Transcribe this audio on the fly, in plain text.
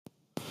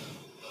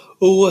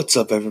Well, what's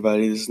up,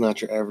 everybody? This is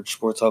Not Your Average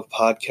Sports Talk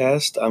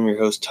podcast. I'm your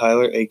host,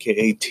 Tyler,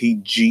 aka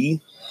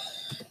TG.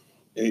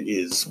 It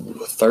is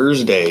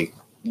Thursday,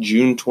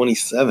 June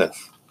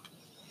 27th.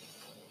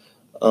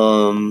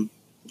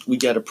 We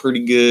got a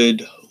pretty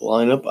good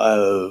lineup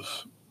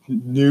of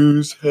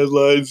news,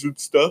 headlines, and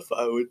stuff,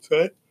 I would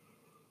say.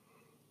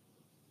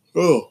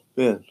 Oh,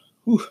 man.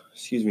 Whew,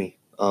 excuse me.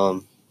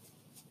 So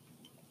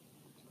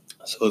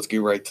let's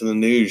get right to the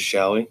news,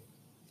 shall we?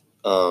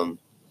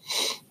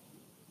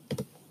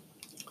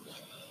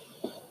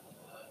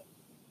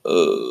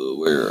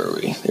 Where are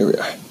we? There we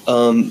are.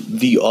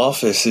 The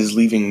Office is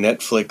leaving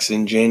Netflix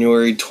in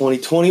January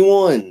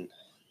 2021,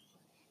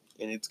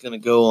 and it's going to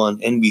go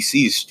on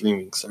NBC's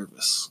streaming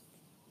service.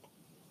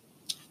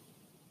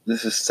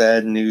 This is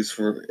sad news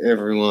for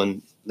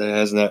everyone that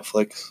has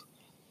Netflix,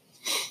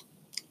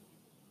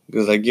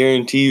 because I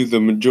guarantee you the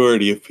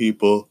majority of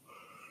people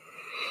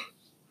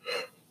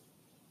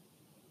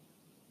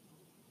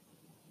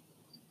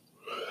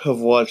have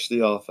watched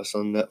The Office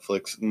on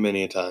Netflix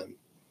many a time.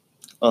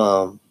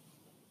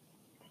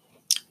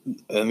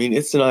 I mean,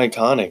 it's an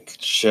iconic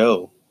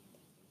show.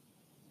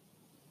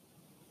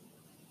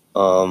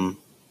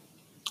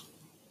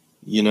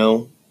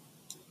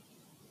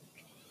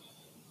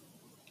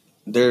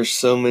 There's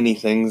so many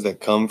things that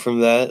come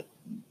from that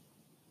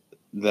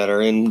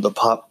are in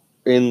pop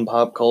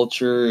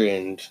culture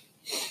and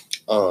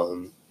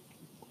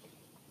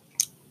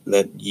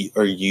that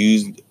are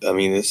used. I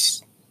mean,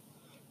 it's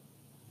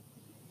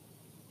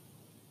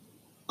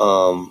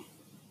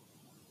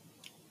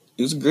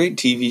it was a great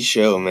TV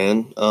show,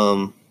 man.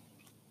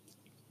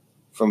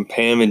 From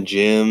Pam and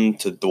Jim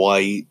to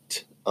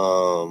Dwight,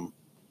 to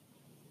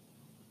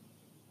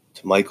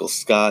Michael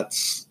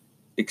Scott's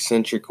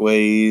eccentric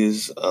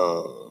ways.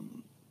 I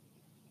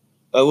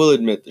will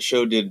admit the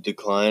show did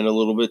decline a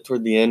little bit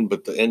toward the end,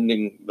 but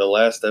the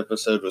last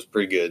episode was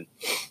pretty good.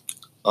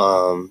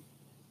 To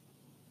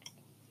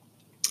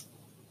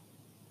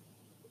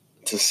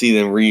see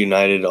them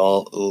reunited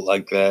all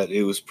like that,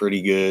 it was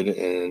pretty good,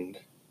 and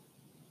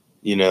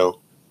it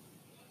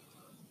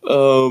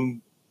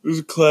was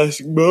a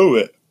classic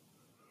moment.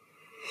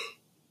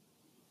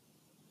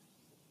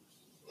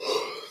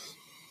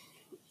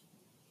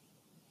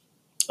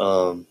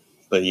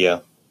 But yeah.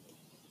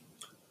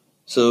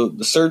 So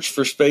the search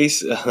for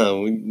space,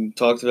 we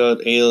talked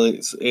about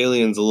aliens a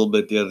little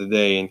bit the other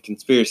day, and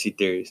conspiracy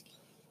theories.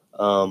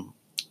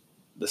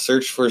 The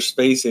search for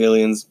space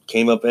aliens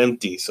came up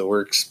empty, so we're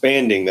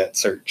expanding that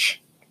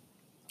search.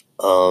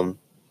 We're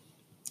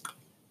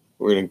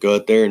going to go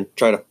out there and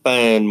try to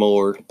find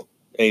more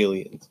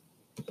aliens.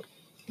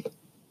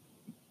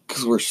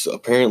 Because we're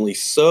apparently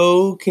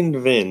so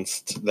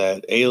convinced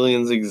that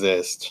aliens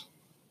exist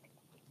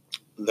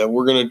that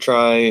we're going to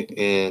try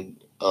and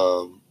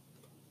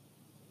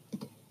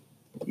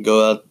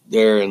go out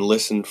there and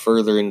listen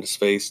further into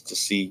space to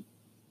see,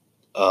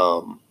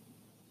 we're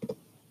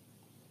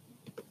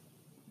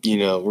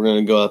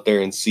going to go out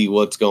there and see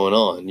what's going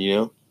on,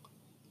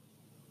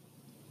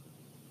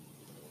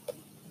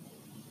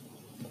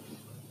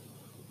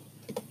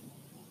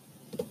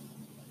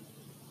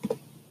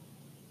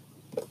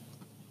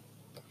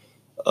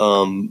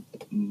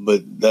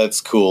 But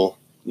that's cool,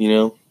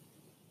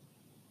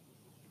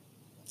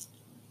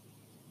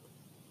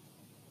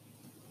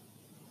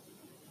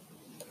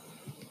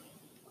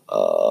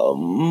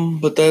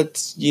 But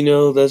that's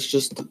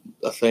just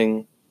a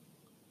thing.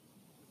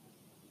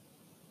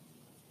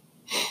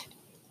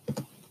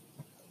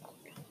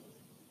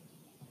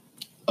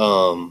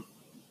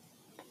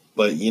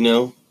 But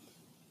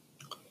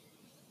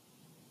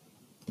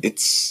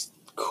it's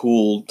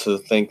cool to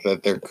think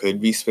that there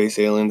could be space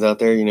aliens out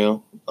there,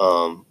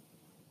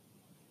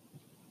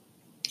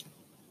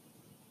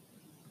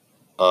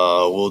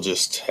 we'll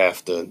just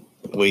have to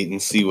wait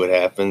and see what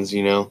happens,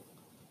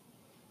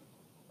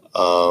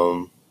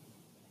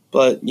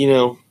 But,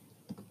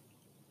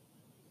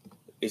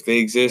 if they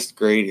exist,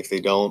 great. If they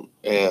don't,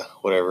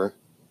 whatever.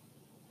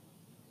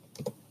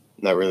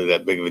 Not really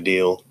that big of a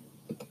deal.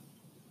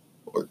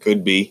 Or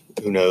could be.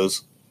 Who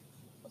knows?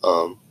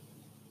 But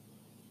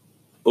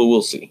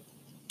we'll see.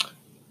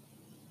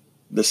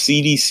 The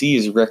CDC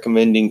is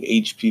recommending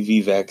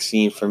HPV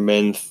vaccine for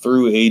men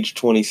through age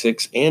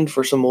 26 and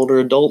for some older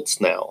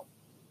adults now.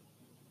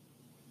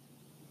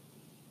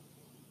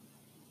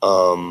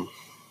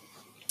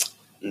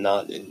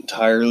 Not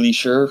entirely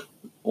sure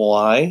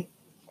why,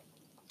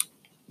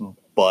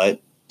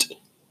 but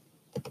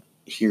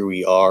here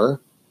we are.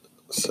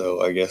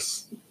 So I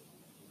guess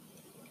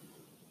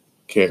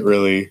can't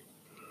really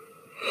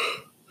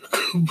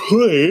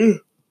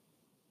complain.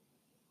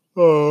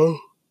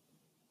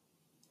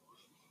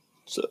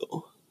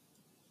 So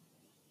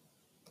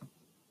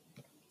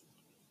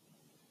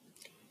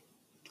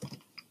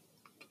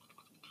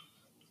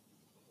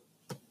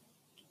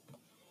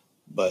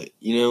but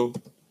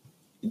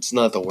it's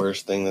not the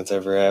worst thing that's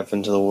ever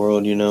happened to the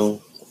world,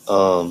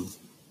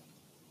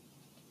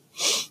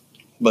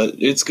 But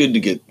it's good to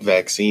get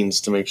vaccines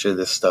to make sure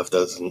this stuff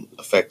doesn't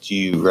affect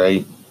you,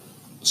 right?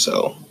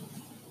 So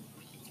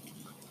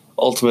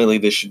ultimately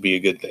this should be a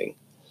good thing.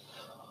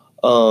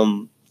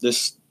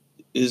 This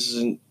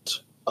isn't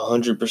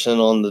 100%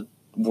 on the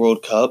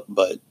World Cup,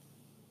 but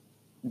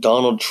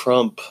Donald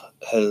Trump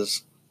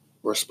has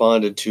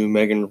responded to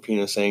Megan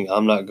Rapinoe saying,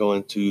 "I'm not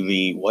going to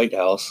the White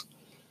House."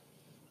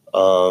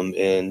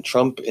 And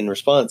Trump, in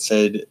response,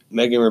 said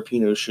Megan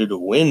Rapinoe should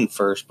win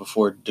first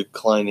before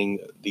declining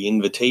the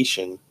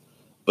invitation,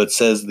 but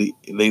says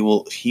he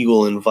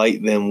will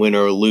invite them win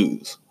or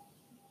lose.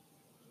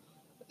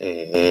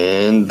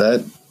 And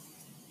that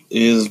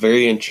is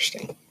very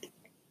interesting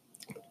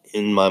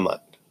in my mind.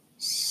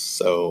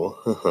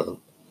 So,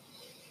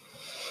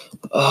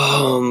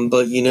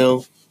 but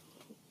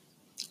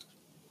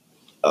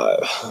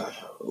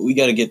we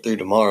got to get through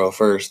tomorrow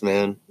first,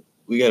 man.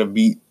 We got to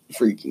beat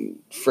freaking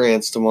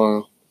France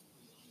tomorrow.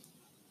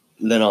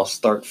 Then I'll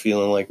start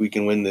feeling like we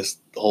can win this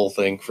whole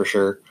thing for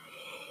sure.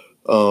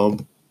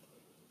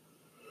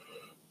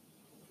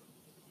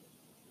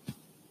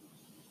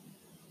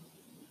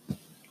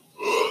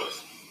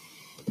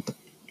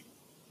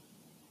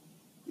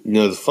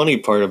 The funny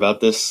part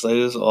about this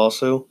is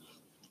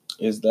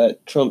that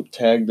Trump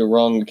tagged the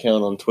wrong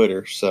account on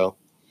Twitter, so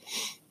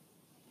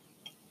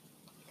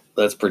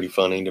that's pretty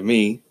funny to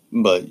me,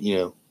 but,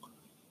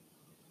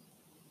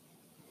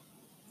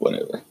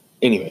 whatever.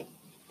 Anyway,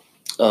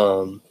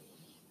 oh,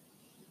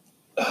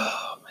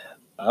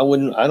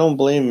 man, I don't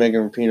blame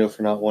Megan Rapinoe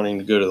for not wanting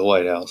to go to the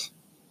White House.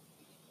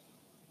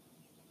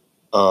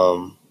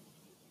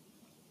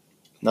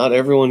 Not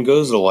everyone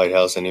goes to the White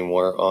House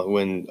anymore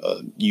when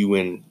you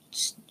win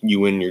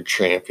your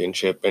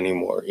championship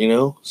anymore,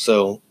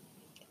 so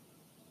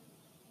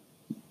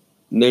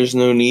there's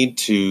no need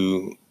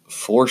to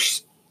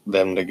force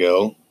them to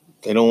go.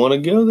 They don't want to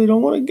go. They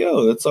don't want to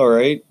go. That's all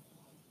right.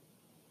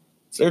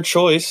 It's their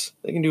choice.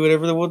 They can do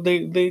whatever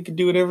they can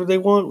do whatever they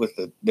want with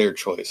their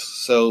choice.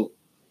 So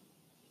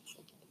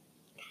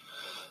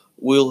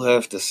we'll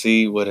have to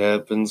see what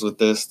happens with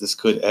this. This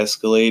could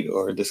escalate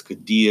or this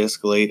could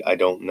de-escalate. I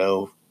don't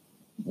know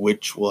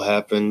which will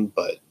happen,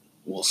 but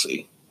we'll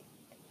see.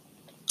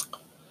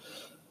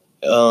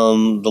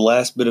 The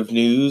last bit of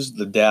news,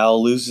 the Dow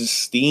loses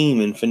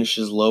steam and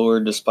finishes lower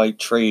despite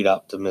trade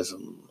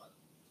optimism.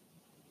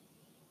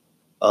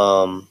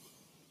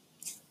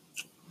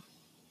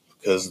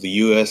 Because the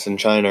U.S. and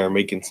China are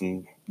making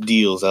some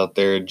deals out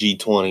there at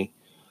G20.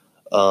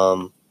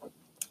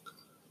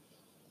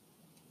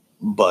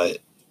 But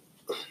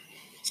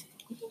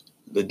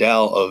the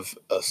Dow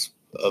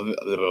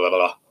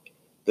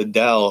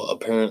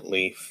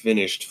apparently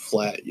finished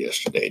flat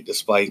yesterday,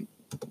 despite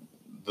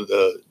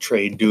the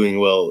trade doing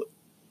well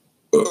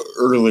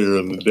earlier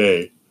in the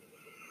day.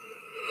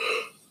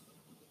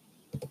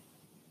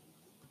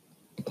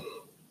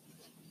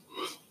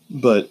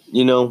 But,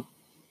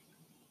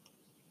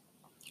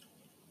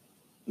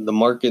 the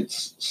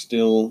market's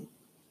still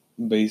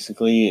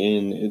basically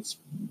in its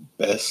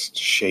best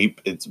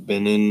shape it's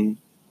been in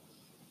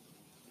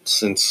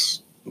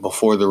since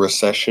before the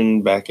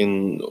recession back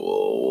in,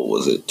 what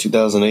was it,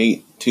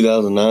 2008,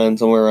 2009,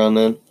 somewhere around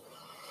then.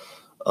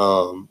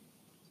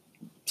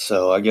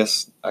 So I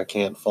guess I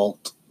can't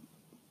fault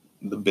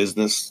the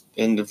business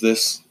end of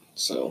this.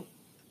 So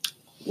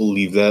we'll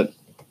leave that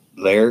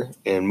there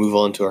and move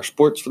on to our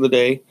sports for the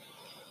day.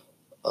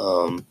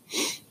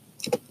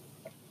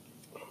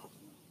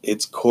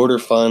 It's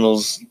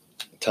quarterfinals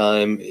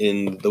time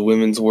in the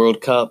Women's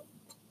World Cup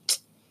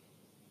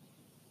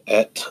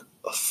at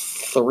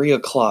 3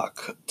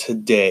 o'clock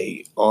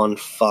today on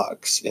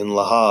Fox in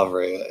Le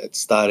Havre at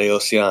Stade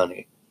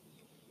Oceane.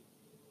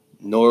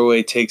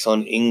 Norway takes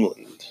on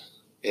England.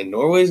 And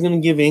Norway's going to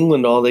give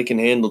England all they can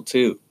handle,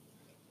 too.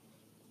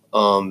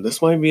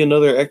 This might be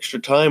another extra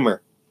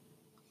timer.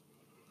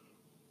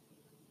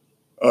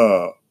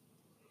 Oh,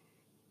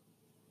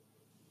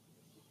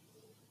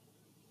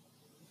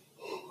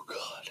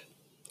 God.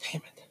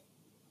 Damn it.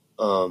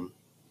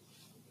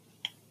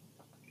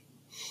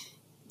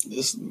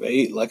 This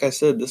may, like I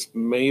said, this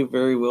may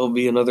very well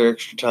be another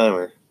extra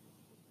timer.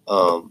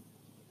 But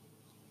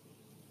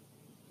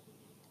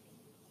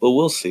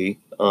we'll see.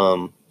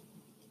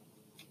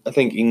 I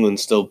think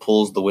England still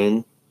pulls the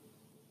win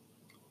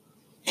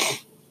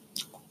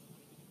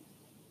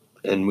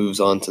and moves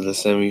on to the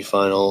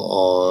semifinal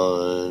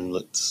on,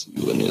 let's see,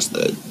 when is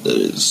that? That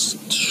is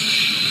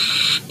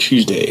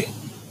Tuesday.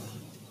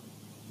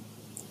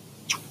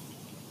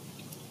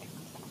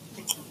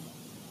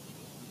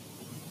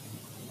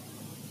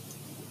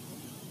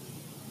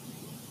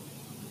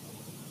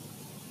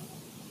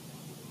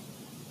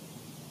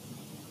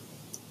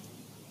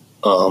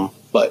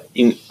 But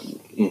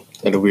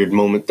at a weird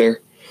moment there.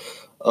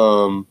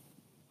 I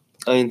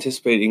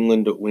anticipate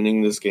England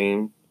winning this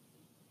game.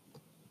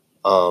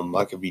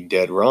 I could be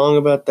dead wrong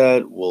about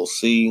that. We'll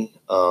see.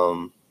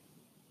 But,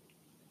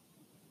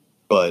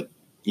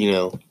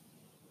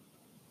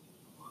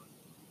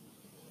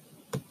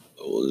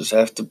 we'll just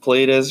have to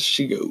play it as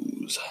she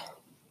goes.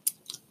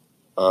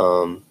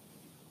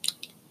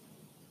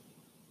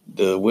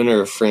 The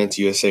winner of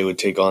France-USA would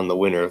take on the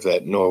winner of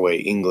that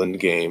Norway-England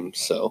game,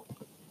 so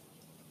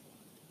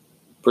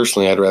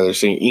Personally, I'd rather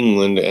see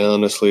England,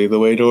 honestly. The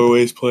way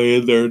Norway's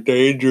playing, they're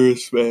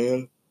dangerous,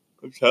 man.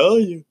 I'm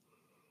telling you.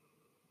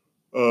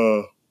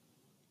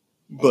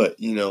 But,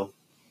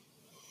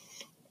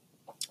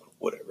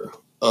 whatever.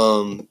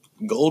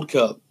 Gold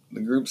Cup,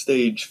 the group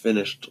stage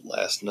finished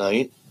last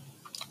night.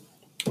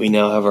 We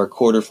now have our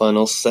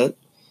quarterfinals set.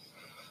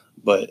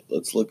 But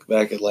let's look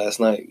back at last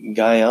night.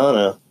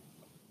 Guyana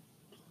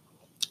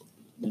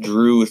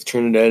drew with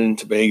Trinidad and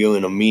Tobago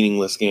in a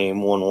meaningless game,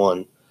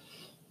 1-1.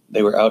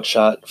 They were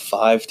outshot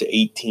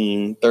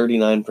 5-18,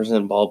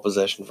 39% ball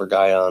possession for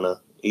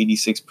Guyana,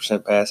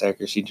 86% pass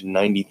accuracy to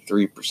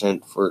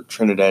 93% for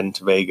Trinidad and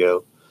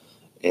Tobago.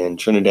 And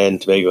Trinidad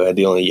and Tobago had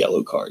the only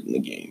yellow card in the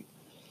game.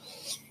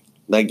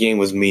 That game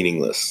was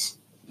meaningless.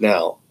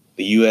 Now,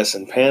 the U.S.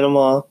 and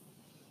Panama,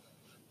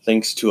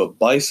 thanks to a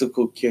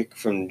bicycle kick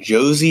from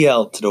Jozy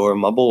Altidore,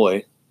 my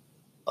boy,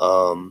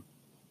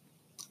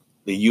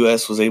 the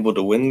U.S. was able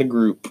to win the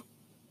group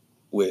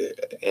with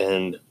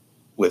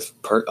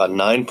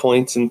 9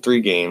 points in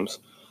 3 games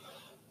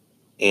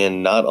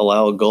and not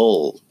allow a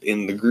goal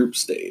in the group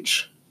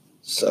stage.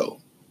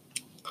 So,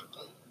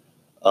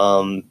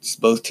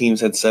 both teams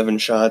had 7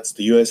 shots.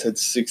 The U.S. had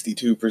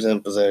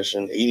 62%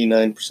 possession,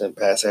 89%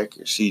 pass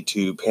accuracy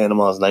to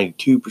Panama's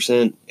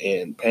 92%,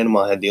 and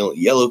Panama had the only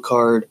yellow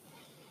card.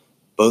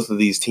 Both of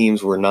these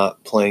teams were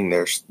not playing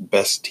their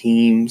best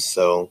teams,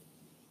 so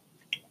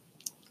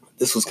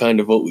this was kind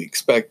of what we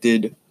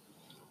expected.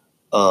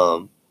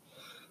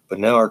 But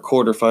now our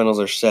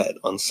quarterfinals are set.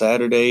 On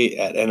Saturday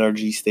at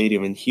NRG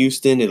Stadium in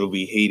Houston, it'll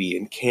be Haiti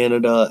and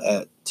Canada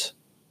at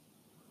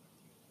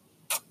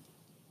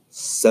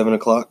 7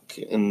 o'clock.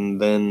 And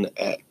then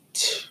at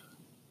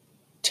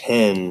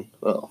 10,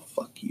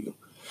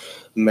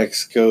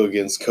 Mexico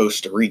against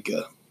Costa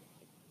Rica.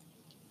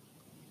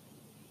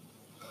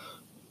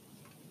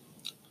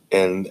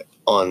 And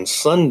on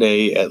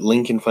Sunday at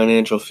Lincoln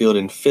Financial Field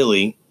in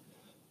Philly,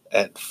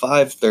 at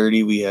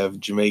 5:30 we have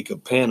Jamaica,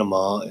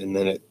 Panama, and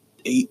then at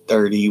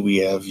 8:30 we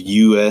have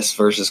U.S.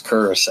 versus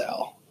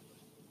Curacao.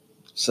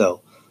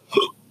 So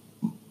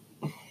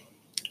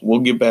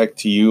we'll get back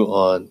to you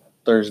on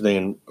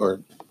Thursday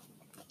or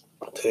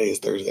today is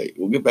Thursday.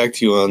 We'll get back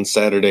to you on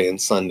Saturday and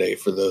Sunday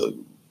for the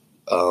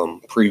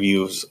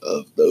previews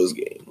of those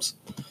games.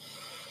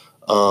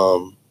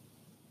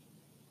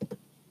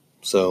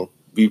 So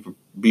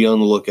be on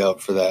the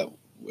lookout for that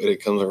when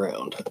it comes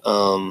around.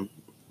 The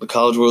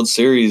College World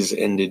Series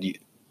ended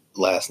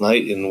last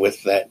night, and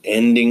with that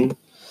ending,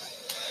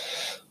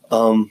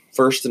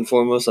 first and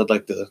foremost, I'd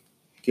like to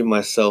give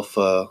myself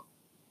a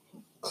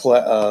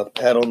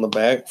pat on the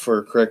back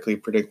for correctly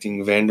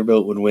predicting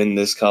Vanderbilt would win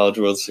this College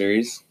World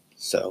Series.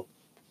 So,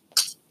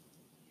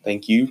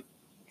 thank you,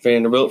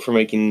 Vanderbilt, for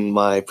making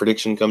my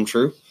prediction come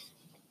true.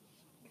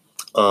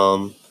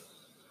 And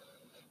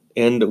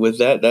with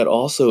that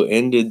also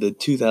ended the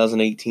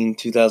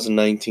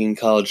 2018-2019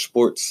 college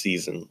sports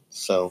season.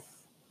 So,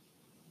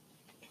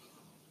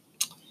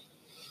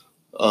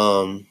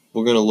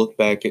 we're going to look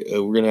back at,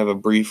 we're going to have a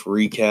brief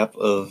recap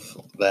of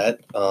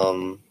that.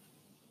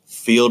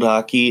 Field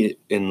hockey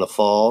in the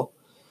fall.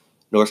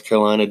 North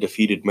Carolina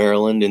defeated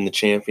Maryland in the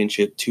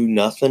championship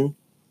 2-0.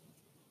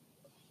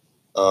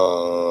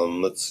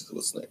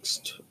 What's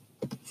next?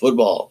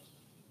 Football.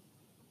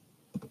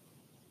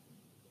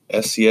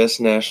 FCS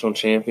National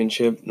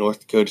Championship. North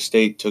Dakota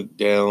State took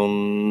down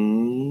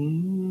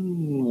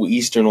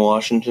Eastern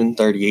Washington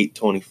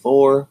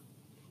 38-24.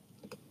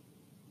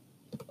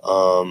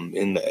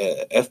 In the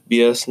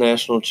FBS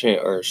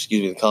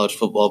the College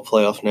Football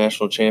Playoff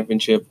National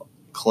Championship,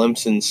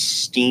 Clemson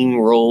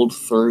steamrolled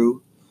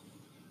through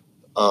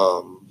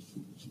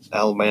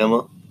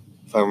Alabama,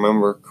 if I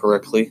remember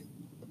correctly.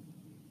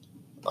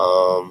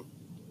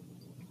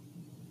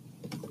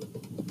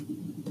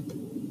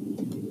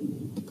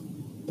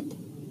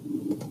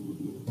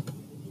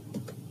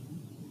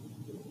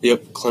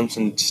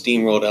 Clemson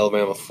steamrolled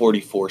Alabama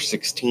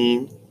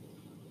 44-16.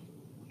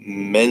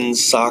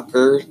 Men's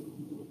soccer,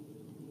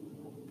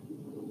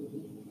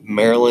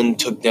 Maryland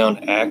took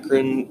down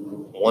Akron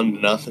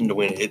 1-0 to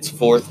win its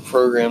 4th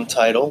program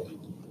title.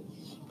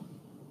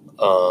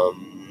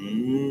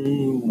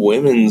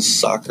 Women's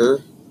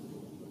soccer,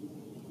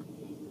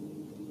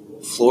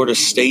 Florida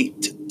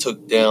State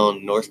took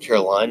down North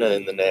Carolina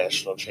in the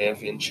national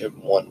championship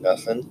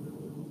 1-0.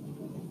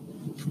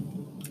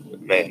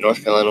 Man,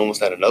 North Carolina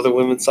almost had another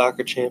women's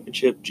soccer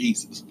championship.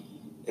 Jesus.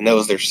 And that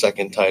was their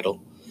 2nd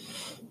title.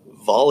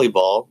 Women's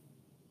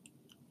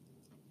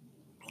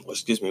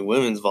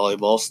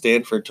volleyball,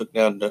 Stanford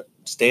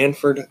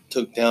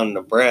took down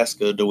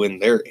Nebraska to win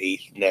their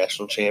 8th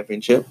national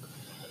championship.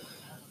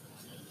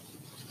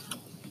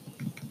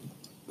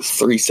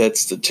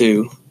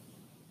 3-2.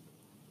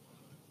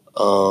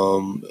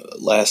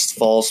 Last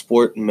fall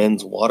sport,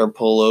 men's water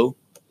polo.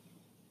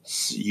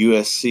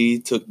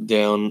 USC took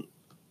down,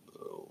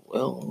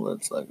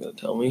 that's not going to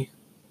tell me.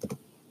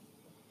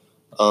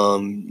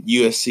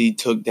 USC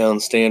took down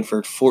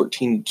Stanford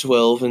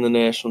 14-12 in the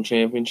national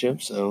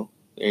championship, so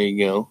there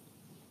you go.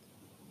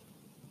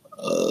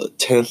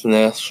 10th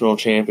national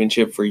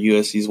championship for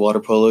USC's water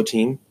polo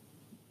team.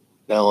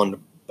 Now on to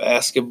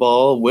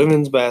basketball,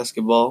 women's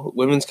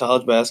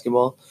college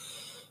basketball.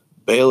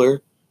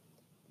 Baylor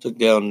took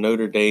down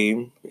Notre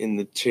Dame in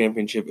the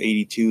championship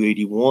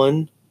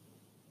 82-81.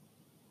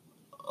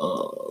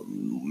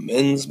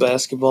 Men's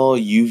basketball,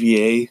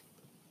 UVA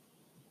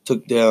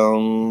took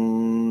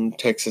down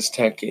Texas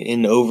Tech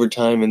in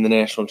overtime in the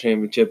national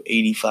championship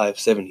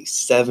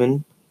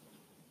 85-77.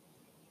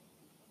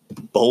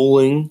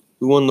 Bowling,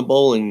 who won the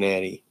bowling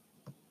natty?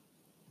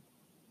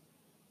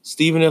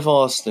 Stephen F.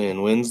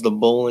 Austin wins the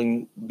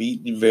bowling,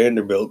 beat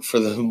Vanderbilt for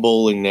the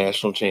bowling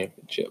national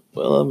championship.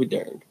 Well, I'll be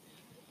darned.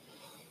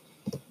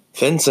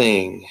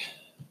 Fencing.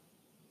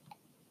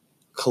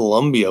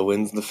 Columbia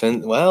wins the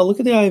fence. Wow, look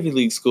at the Ivy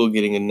League school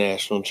getting a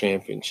national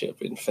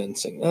championship in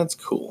fencing. That's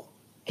cool.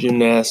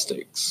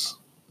 Gymnastics.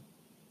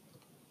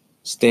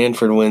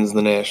 Stanford wins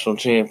the national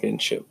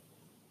championship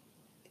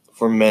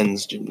for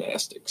men's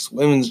gymnastics.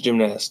 Women's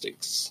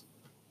gymnastics.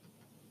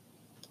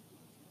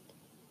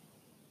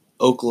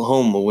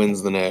 Oklahoma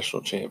wins the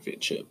national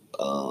championship.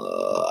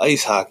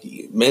 Ice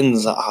hockey.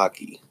 Men's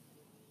hockey.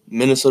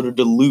 Minnesota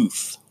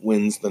Duluth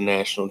wins the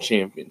national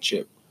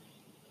championship.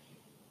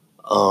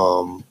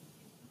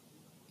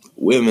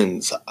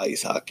 Women's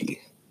ice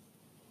hockey.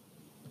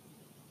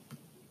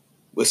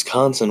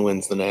 Wisconsin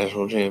wins the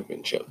national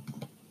championship.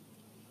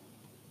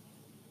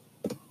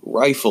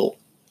 Rifle.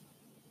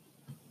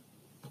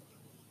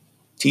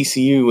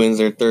 TCU wins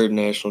their third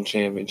national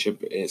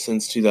championship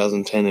since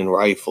 2010 in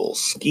rifle.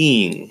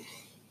 Skiing.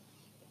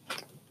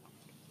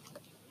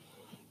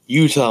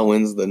 Utah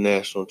wins the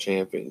national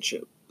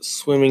championship.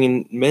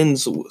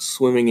 Men's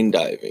swimming and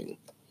diving.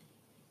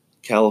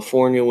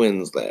 California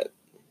wins that.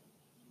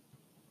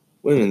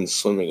 Women's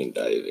swimming and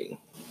diving.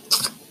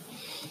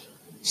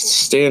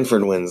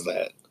 Stanford wins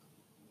that.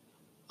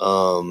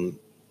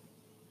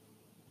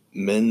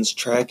 Men's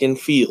track and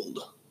field.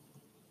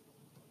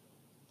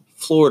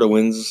 Florida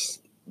wins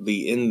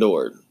the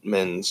indoor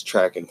men's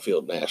track and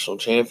field national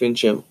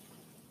championship.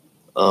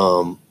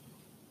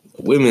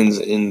 Women's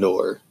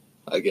indoor,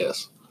 I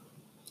guess.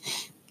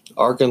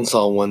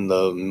 Arkansas won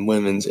the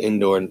women's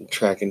indoor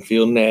track and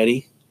field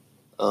natty.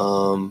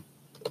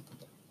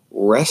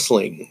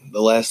 Wrestling,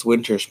 the last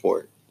winter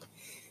sport.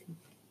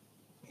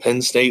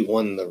 Penn State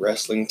won the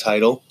wrestling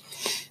title.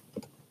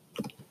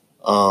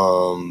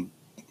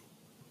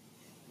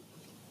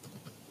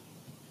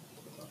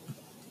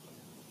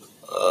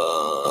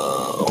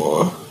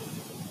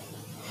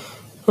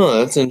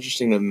 That's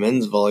interesting that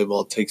men's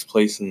volleyball takes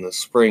place in the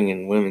spring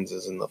and women's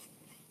is in the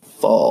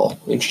fall.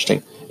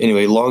 Interesting.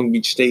 Anyway, Long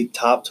Beach State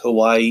topped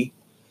Hawaii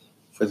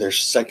for their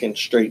second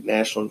straight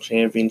national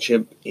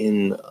championship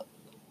in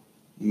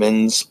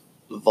men's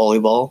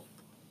volleyball.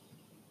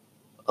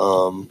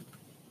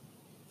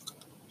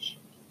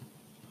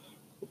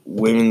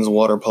 Women's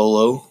water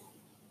polo.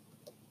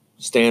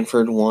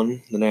 Stanford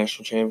won the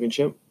national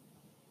championship.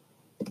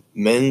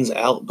 Men's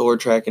outdoor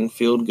track and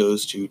field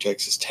goes to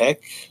Texas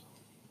Tech.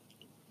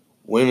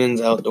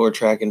 Women's outdoor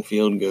track and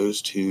field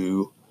goes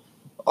to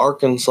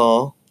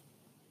Arkansas.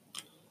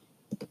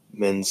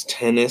 Men's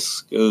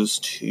tennis goes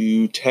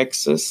to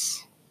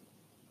Texas.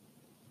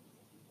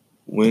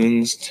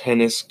 Women's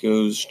tennis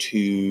goes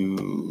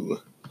to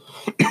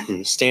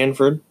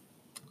Stanford.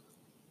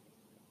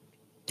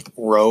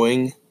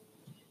 Rowing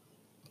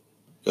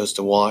goes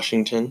to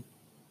Washington.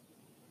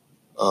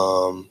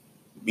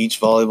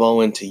 Beach volleyball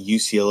went to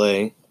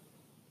UCLA.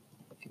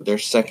 Their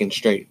second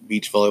straight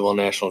beach volleyball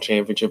national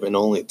championship in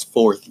only its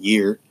fourth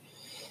year.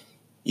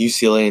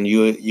 UCLA and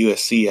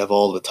USC have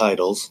all the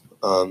titles.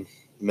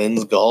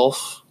 Men's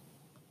golf.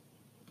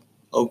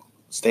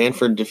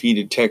 Stanford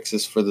defeated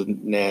Texas for the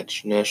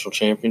national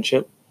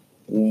championship.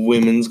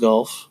 Women's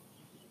golf.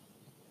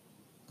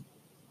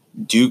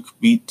 Duke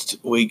beat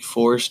Wake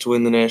Forest to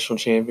win the national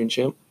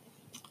championship.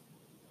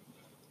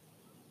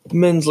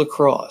 Men's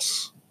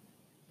lacrosse.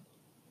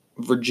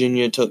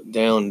 Virginia took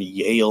down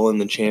Yale in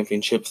the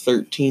championship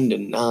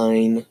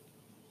 13-9.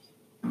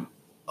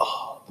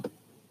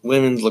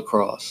 Women's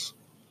lacrosse.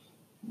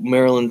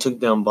 Maryland took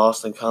down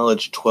Boston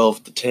College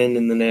 12-10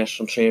 in the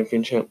national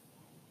championship.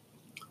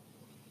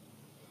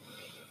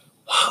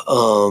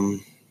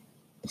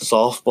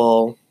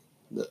 Softball.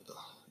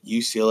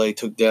 UCLA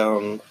took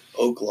down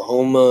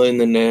Oklahoma in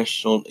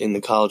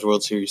the College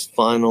World Series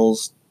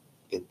finals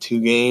in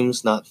 2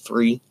 games, not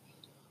 3.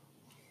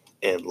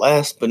 And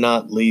last but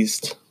not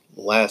least,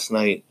 last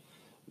night,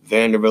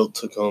 Vanderbilt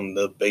took home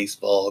the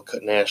baseball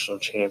national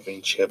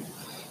championship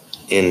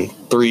in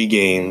 3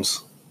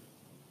 games.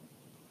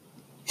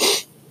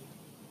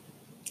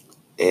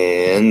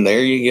 And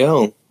there you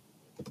go.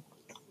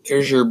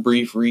 There's your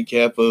brief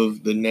recap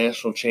of the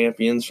national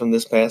champions from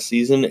this past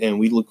season, and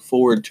we look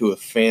forward to a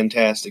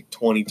fantastic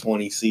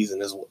 2020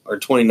 season or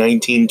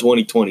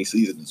 2019-2020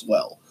 season as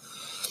well.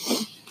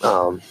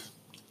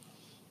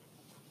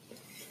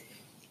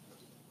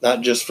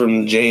 Not just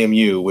from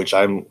JMU, which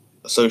I'm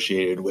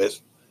associated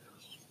with,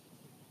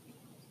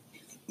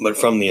 but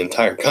from the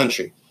entire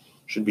country.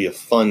 Should be a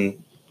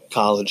fun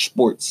college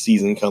sports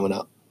season coming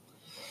up.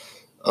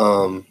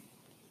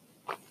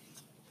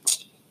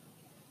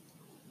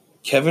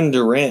 Kevin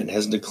Durant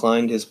has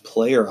declined his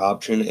player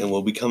option and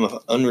will become an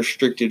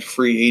unrestricted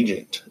free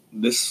agent.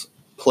 This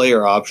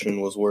player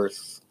option was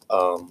worth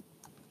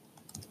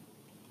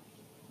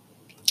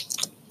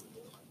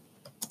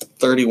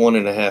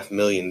 $31.5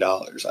 million,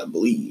 I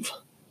believe.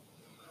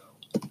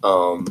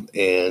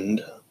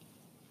 And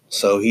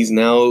so he's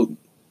now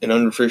an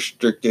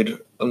unrestricted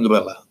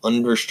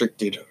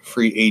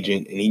free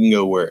agent, and he can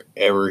go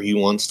wherever he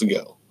wants to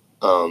go.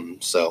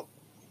 So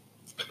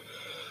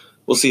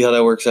we'll see how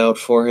that works out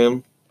for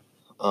him.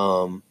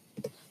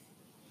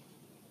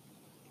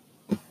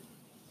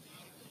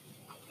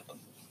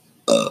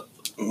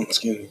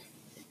 Excuse me.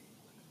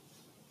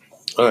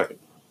 All right.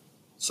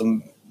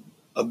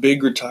 A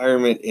big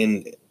retirement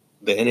in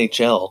the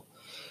NHL.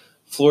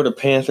 Florida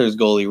Panthers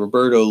goalie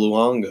Roberto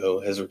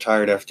Luongo has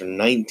retired after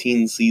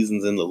 19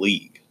 seasons in the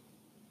league.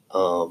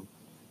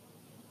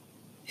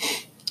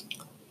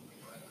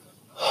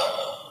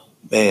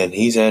 Man,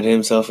 he's had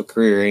himself a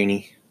career, ain't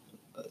he?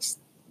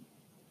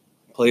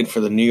 Played for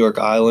the New York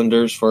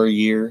Islanders for a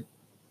year,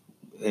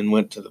 and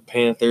went to the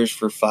Panthers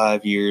for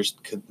 5 years,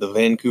 the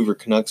Vancouver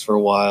Canucks for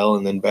a while,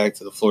 and then back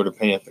to the Florida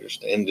Panthers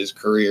to end his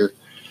career.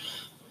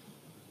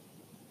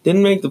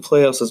 Didn't make the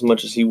playoffs as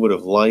much as he would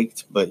have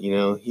liked, but,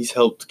 he's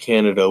helped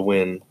Canada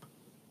win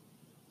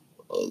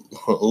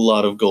a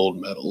lot of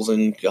gold medals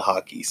in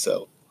hockey,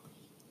 so.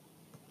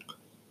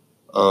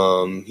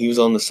 He was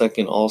on the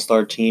second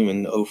All-Star team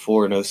in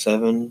 2004 and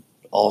 2007,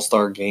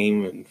 All-Star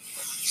game in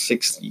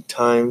 60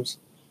 times.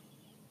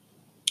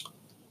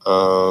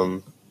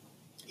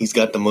 He's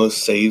got the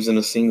most saves in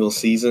a single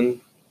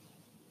season.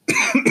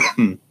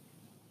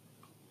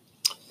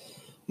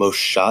 Most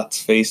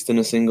shots faced in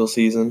a single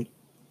season.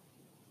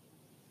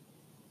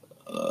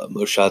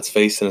 Most shots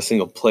faced in a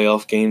single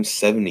playoff game,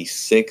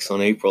 76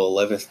 on April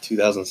 11th,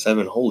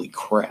 2007. Holy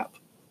crap.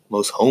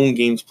 Most home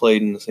games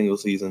played in a single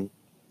season.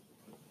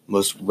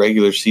 Most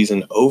regular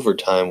season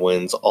overtime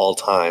wins all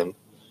time.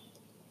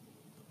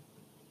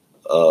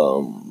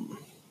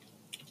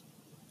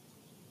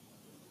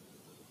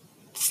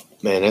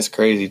 Man, that's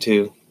crazy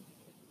too.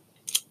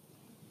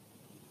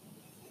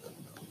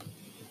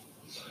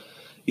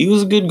 He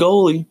was a good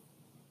goalie.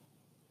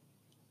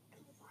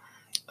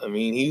 I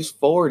mean, he's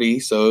 40,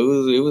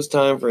 so it was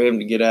time for him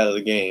to get out of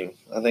the game.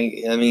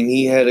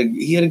 He had a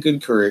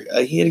good career.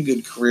 He had a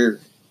good career.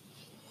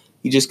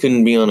 He just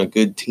couldn't be on a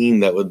good team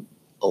that would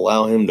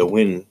allow him to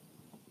win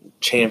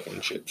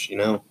championships. You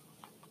know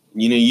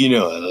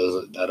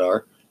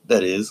how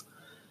that is.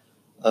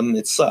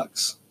 It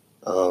sucks.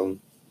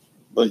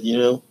 But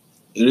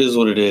it is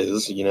what it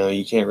is.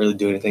 You can't really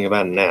do anything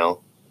about it now.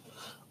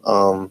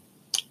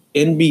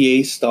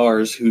 NBA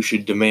stars who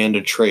should demand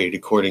a trade,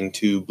 according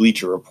to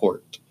Bleacher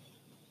Report.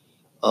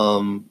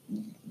 The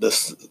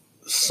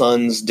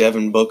Suns'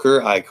 Devin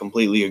Booker, I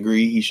completely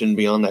agree. He shouldn't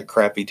be on that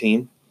crappy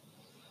team.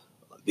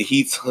 The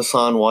Heat's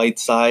Hassan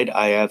Whiteside,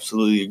 I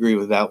absolutely agree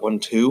with that one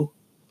too.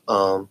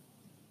 I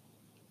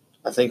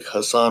think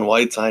Hassan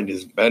Whiteside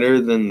is better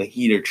than the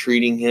Heat are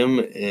treating him,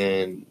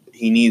 and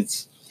he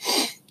needs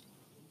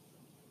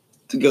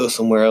to go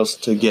somewhere else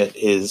to get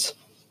his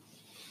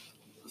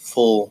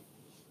full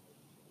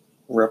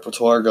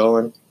repertoire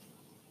going.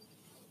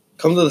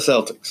 Come to the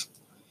Celtics.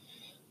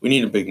 We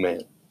need a big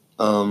man.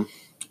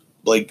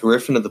 Blake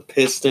Griffin of the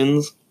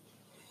Pistons.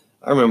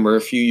 I remember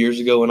a few years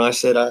ago when I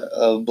said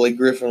Blake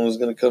Griffin was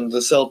going to come to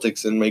the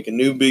Celtics and make a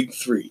new big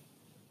three.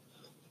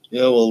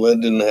 Yeah, well,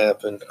 that didn't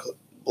happen.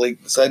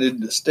 Blake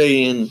decided to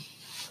stay in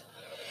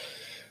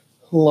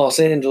Los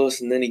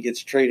Angeles, and then he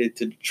gets traded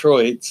to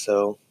Detroit,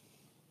 so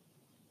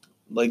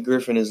Blake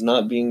Griffin is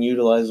not being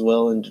utilized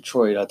well in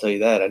Detroit, I'll tell you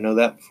that. I know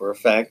that for a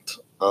fact.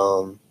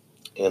 And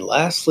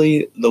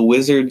lastly, the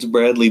Wizards'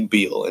 Bradley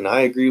Beal, and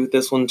I agree with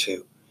this one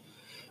too.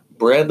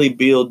 Bradley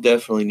Beal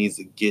definitely needs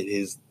to get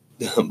his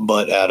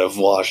butt out of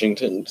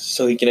Washington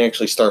so he can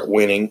actually start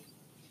winning.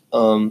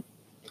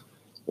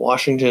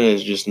 Washington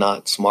is just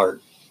not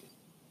smart.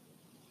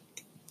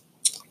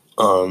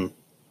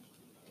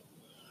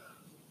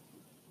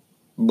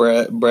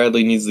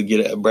 Bradley needs to get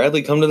it.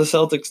 Bradley, come to the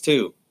Celtics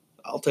too.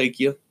 I'll take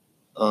you.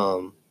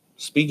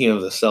 Speaking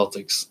of the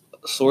Celtics,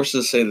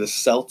 sources say the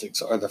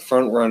Celtics are the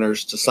front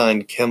runners to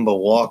sign Kemba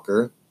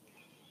Walker,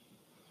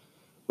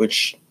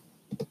 which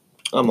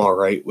I'm all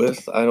right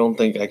with. I don't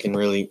think I can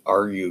really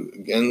argue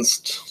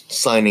against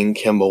signing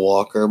Kemba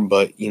Walker,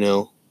 but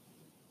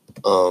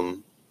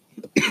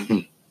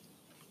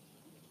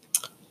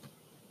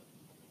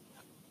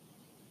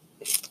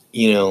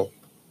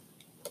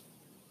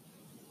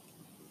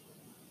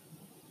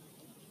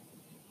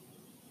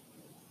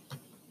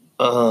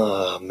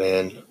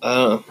man,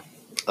 I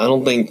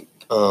don't think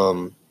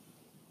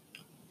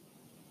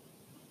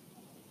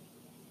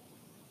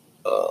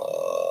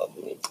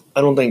I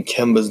don't think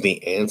Kemba's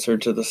the answer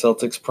to the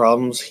Celtics'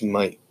 problems. He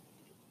might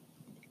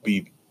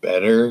be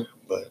better,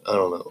 but I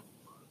don't know.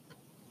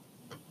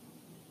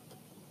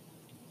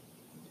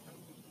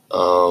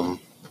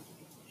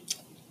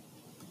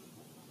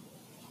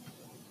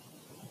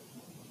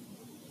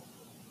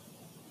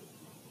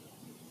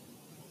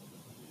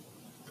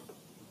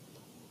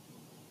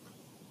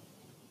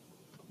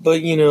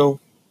 But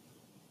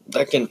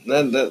that can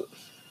that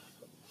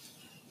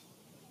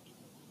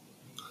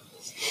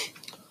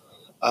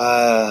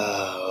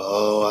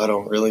I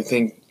don't really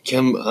think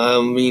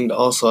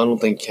also I don't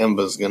think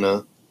Kemba's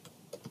gonna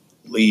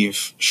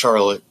leave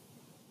Charlotte,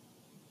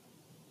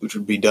 which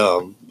would be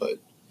dumb. But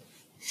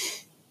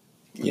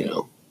you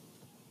know,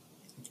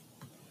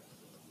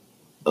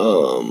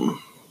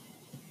 um,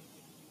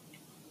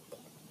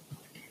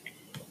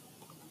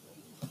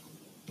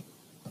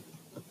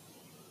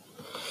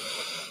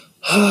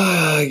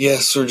 I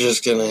guess we're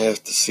just gonna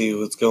have to see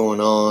what's going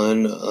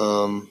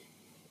on.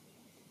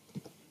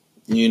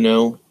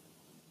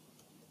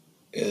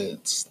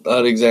 It's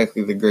not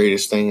exactly the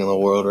greatest thing in the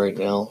world right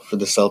now for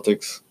the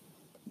Celtics.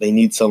 They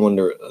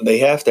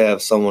have to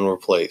have someone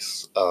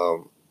replace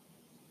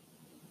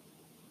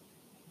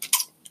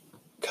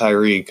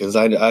Kyrie, because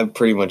I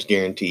pretty much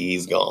guarantee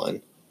he's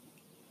gone.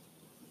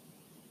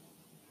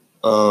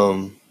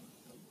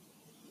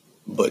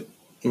 But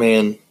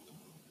man,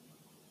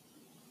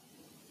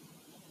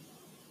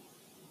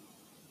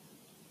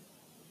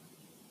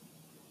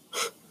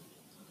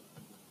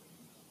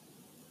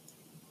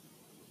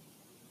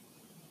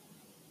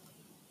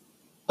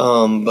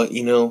 but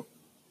the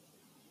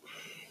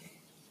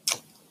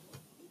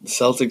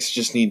Celtics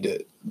just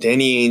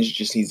Danny Ainge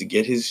just needs to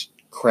get his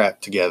crap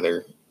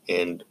together,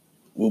 and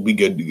we'll be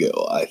good to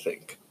go, I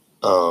think.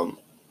 I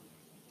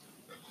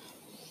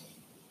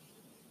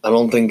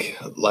don't think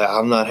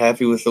I'm not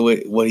happy with the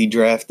way what he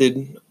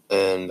drafted,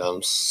 and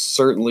I'm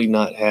certainly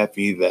not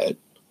happy that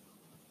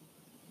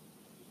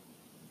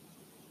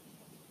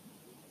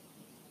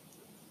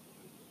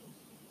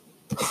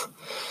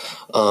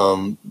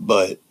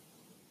but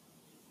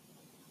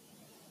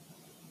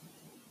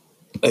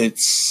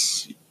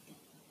it's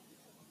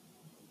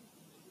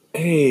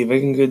hey,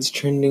 Megan Good's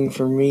trending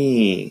for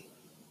me.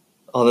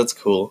 Oh, that's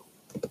cool.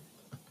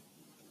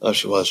 Oh,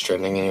 she was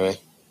trending anyway.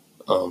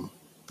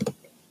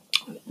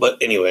 But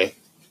anyway,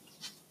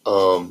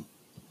 man,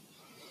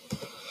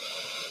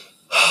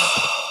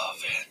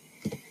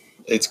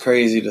 it's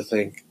crazy to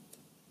think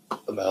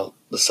about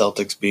the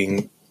Celtics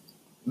being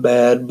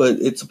bad, but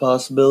it's a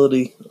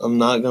possibility. I'm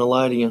not gonna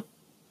lie to you.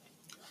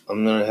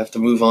 I'm gonna have to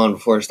move on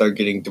before I start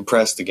getting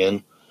depressed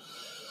again.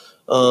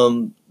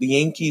 The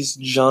Yankees'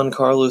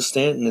 Giancarlo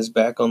Stanton is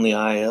back on the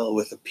IL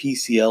with a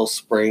PCL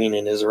sprain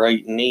in his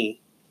right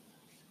knee.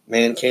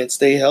 Man can't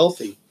stay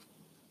healthy.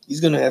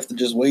 He's gonna have to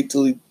just wait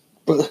till he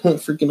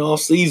freaking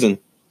off season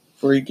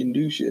before he can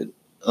do shit.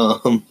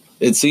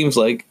 It seems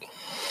like.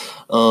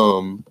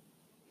 But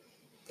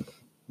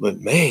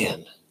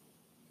man,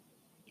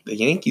 the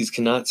Yankees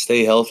cannot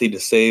stay healthy to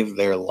save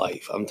their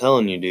life. I'm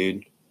telling you,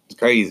 dude, it's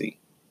crazy.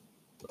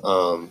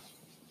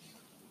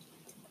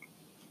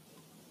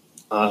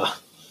 I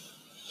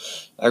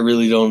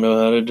really don't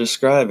know how to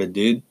describe it,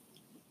 dude.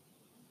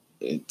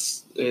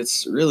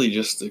 It's really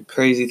just a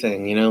crazy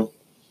thing,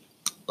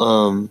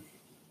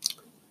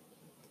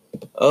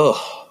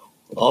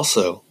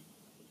 Also,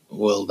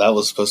 well, that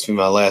was supposed to be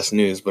my last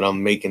news, but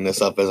I'm making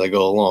this up as I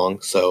go along.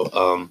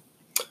 So,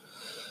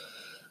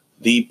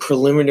 the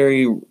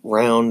preliminary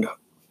round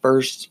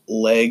first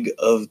leg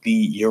of the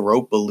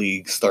Europa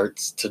League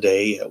starts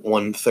today at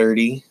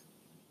 1:30.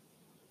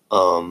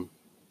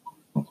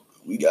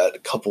 We got a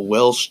couple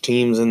Welsh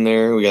teams in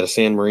there. We got a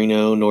San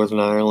Marino,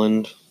 Northern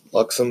Ireland,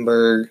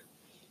 Luxembourg,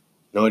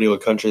 no idea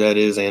what country that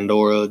is,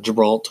 Andorra,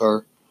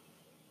 Gibraltar,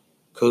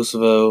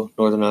 Kosovo,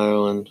 Northern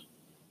Ireland.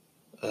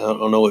 I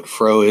don't know what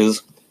Fro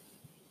is.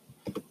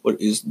 What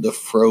is the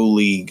Fro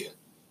League?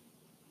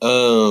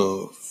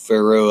 Oh,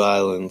 Faroe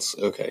Islands.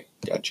 Okay,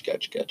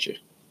 gotcha.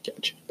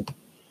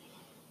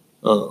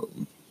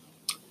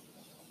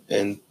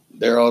 And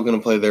they're all going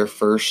to play their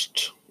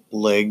first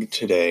leg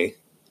today,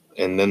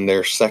 and then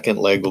their second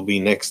leg will be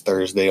next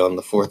Thursday on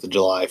the 4th of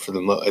July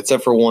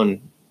except for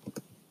one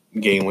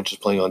game, which is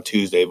playing on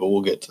Tuesday, but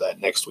we'll get to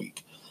that next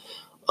week.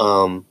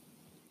 The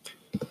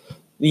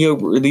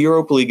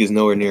Europa League is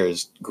nowhere near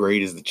as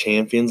great as the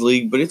Champions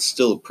League, but it's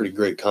still a pretty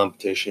great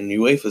competition.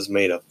 UEFA's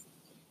made a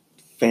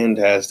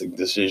fantastic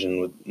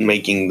decision with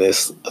making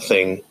this a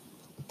thing,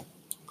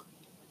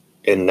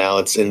 and now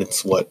it's in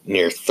its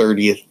near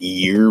 30th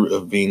year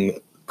of being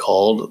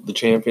called the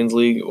Champions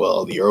League.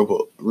 Well, the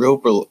Europa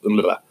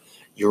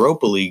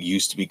League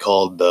used to be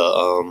called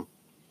the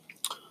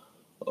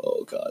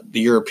the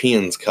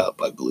Europeans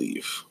Cup, I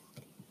believe.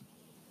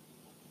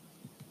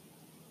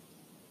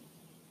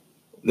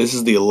 This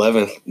is the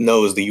 11th. No,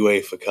 it was the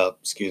UEFA Cup.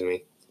 Excuse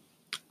me.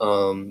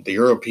 The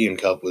European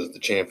Cup was the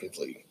Champions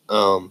League.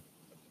 But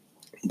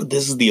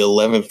this is the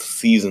 11th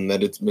season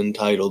that it's been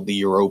titled the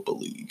Europa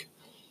League.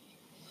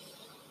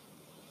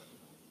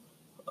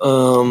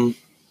 And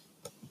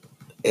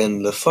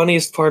the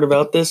funniest part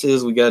about this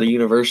is we got a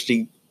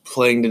university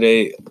playing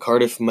today.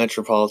 Cardiff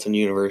Metropolitan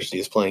University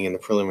is playing in the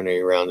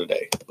preliminary round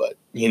today. But,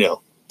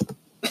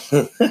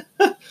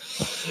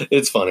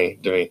 it's funny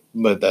to me.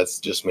 But that's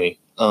just me.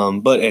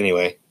 But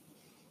anyway,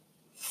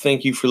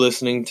 thank you for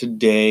listening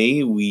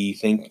today. We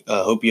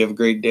hope you have a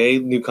great day.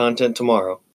 New content tomorrow.